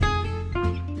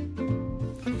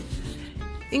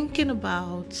thinking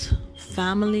about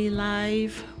family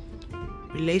life,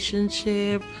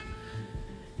 relationship,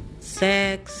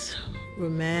 sex,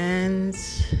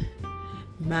 romance,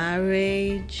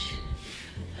 marriage.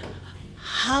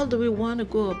 How do we want to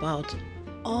go about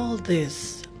all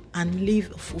this and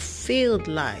live a fulfilled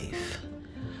life?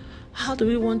 How do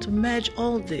we want to merge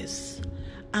all this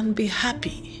and be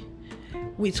happy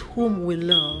with whom we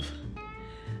love?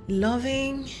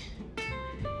 Loving,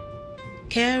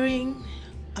 caring,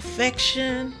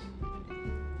 affection.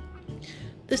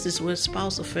 This is where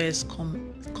spouse affairs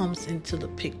comes into the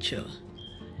picture.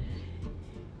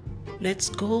 Let's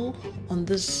go on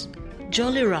this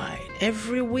jolly ride.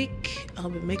 Every week I'll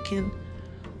be making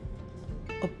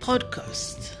a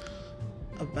podcast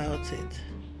about it.